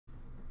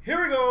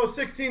Here we go,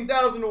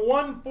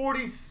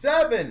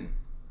 16,147.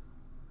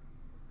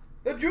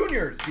 The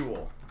Juniors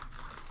duel.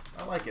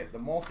 I like it. The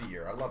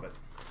multi-year. I love it.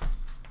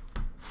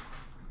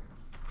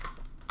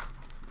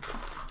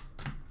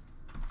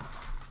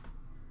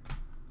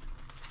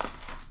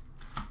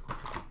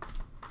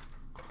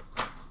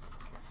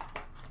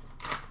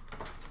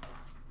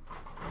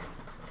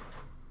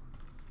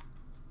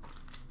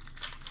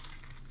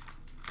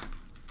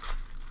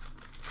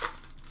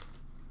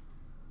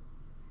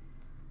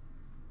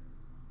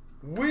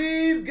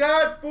 We've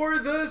got for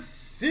the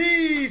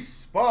C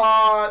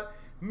spot,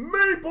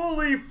 Maple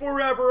Leaf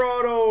Forever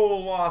Auto,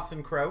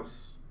 Lawson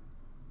Crouse.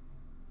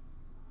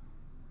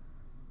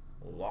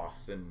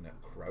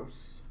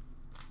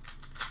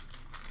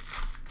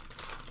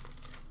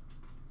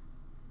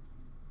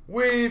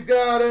 We've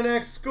got an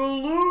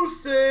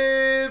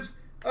exclusives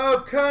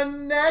of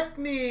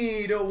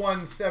Konechny to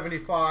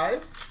 175.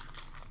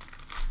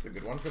 It's a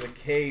good one for the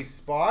K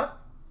spot.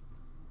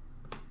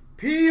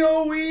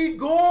 POE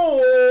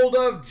Gold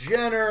of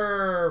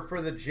Jenner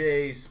for the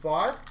J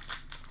spot.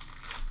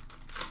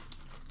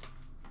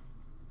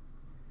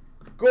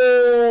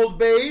 Gold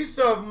base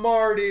of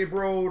Marty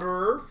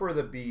Brodeur for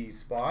the B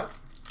spot.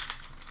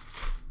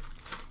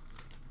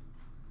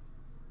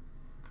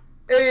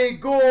 A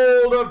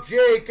gold of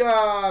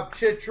Jacob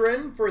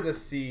Chychrun for the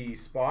C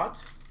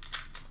spot.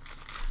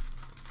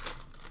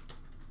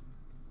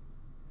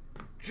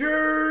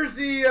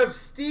 Jersey of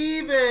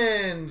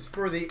Stevens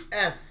for the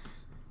S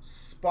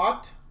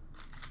spot.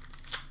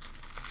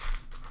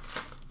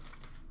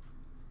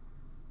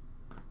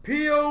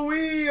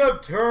 POE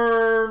of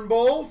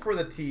Turnbull for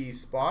the T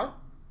spot.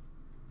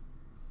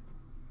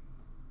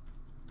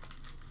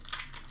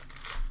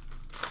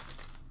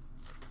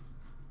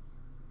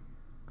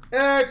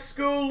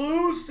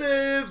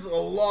 Exclusives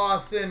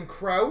Lawson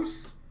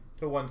Crouse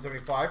to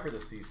 175 for the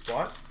C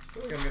spot. I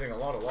feel like I'm getting a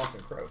lot of Lawson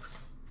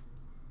Crouse.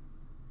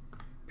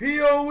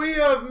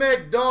 POE of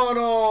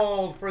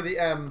McDonald for the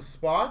M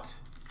spot.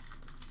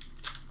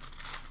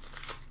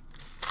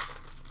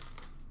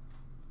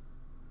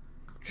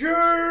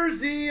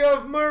 Jersey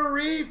of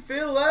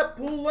Marie-Philip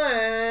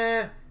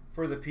Poulin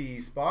for the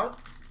P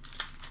spot.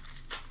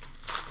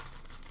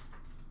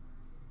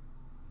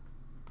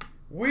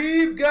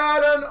 We've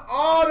got an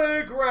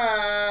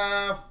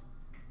autograph,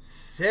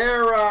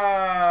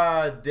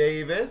 Sarah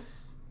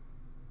Davis,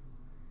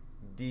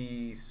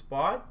 D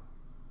spot.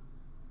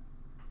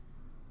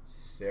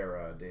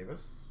 Sarah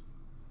Davis.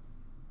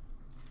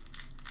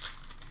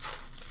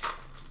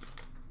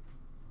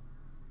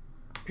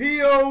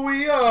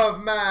 POE of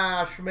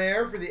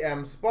Mashmare for the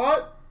M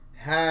spot.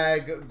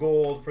 Hag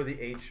Gold for the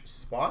H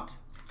spot.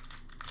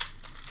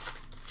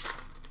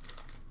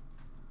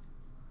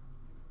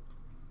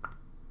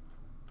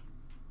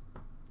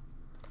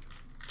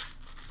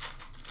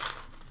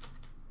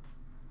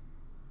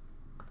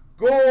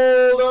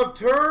 Gold of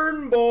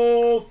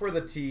Turnbull for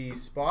the T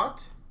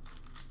spot.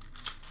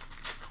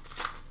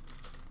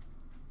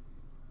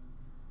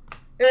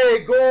 A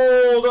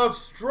gold of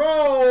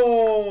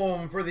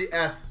Strome for the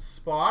S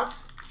spot.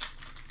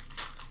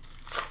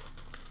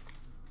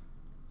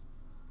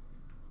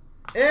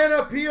 And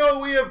a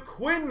POE of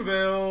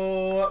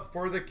Quinville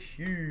for the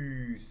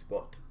Q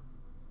spot.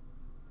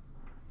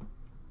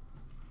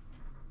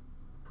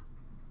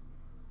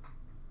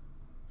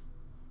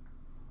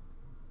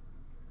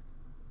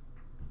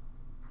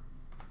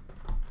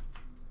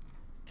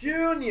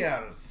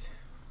 Juniors.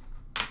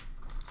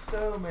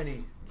 So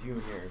many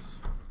juniors.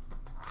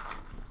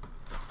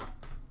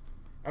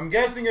 I'm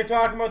guessing you're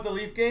talking about the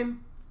Leaf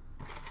game?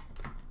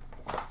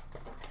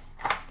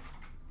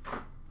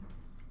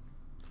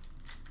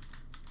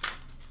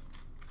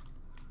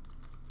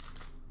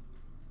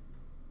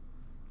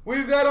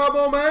 We've got a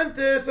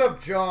momentous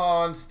of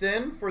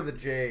Johnston for the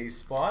J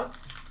spot.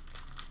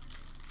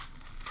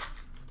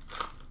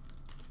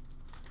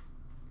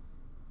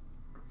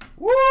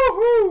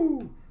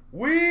 Woohoo!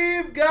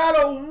 We've got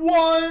a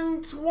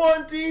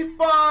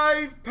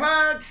 125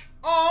 patch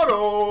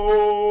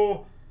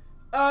auto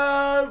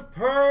of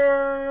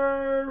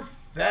Perfetti.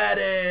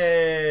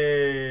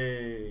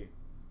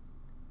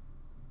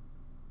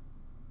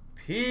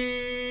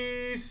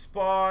 P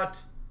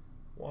spot.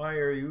 Why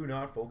are you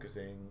not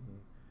focusing?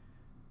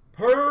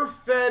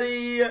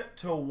 Perfetti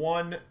to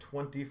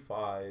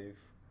 125.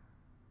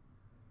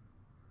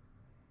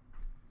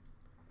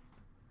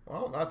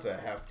 Well, that's a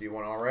hefty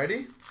one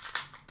already.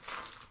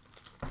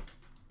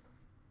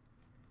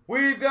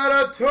 We've got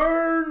a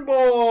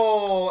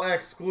Turnbull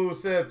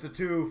exclusive to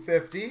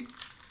 250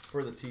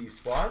 for the T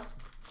spot.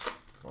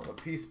 Well, the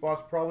P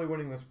spot's probably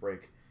winning this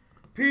break.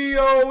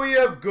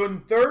 POE of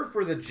Gunther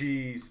for the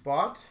G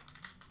spot.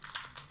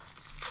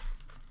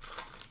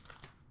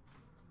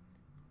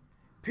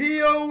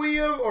 POE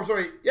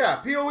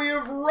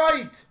of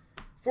Wright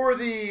for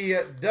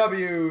the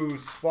W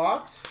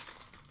spot.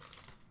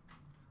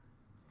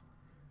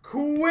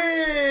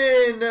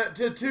 Quinn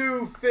to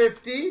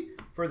 250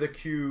 for the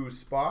Q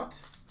spot.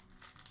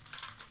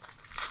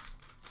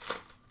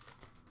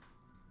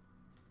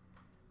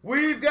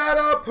 We've got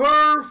a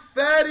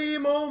Perfetti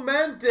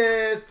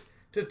Momentous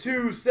to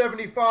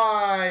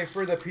 275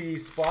 for the P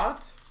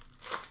spot.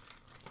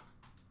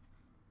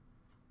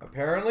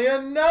 Apparently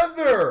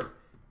another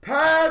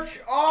patch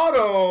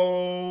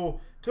auto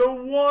to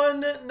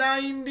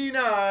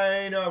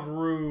 199 of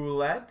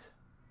roulette.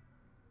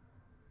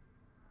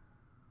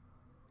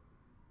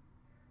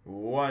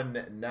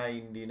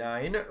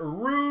 199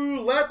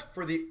 roulette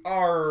for the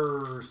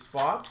R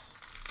spot.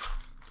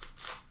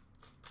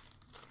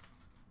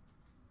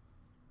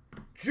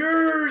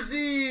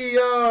 Jersey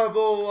of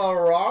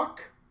LaRock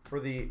for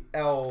the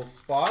L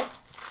spot.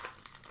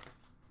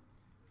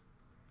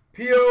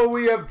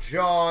 POE of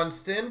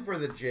Johnston for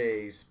the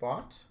J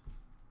spot.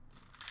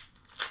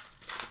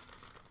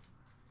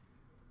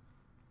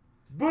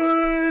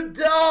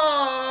 Bedard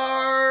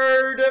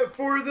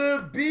for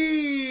the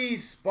B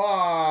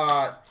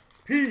spot.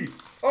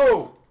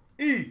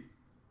 P-O-E.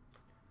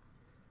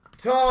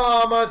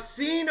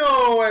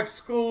 Tomasino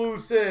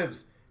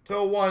exclusives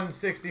to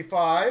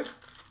 165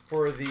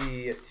 for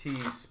the T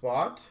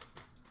spot.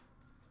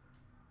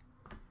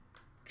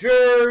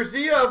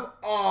 Jersey of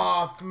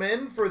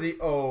Othman for the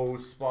O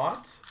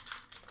spot.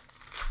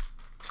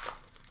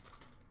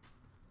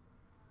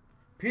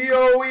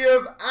 POE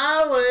of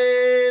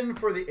Allen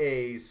for the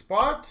A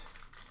spot.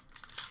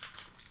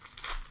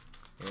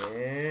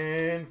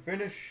 And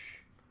finish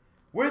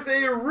with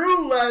a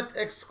roulette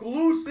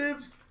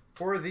exclusives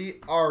for the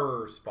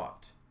R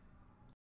spot.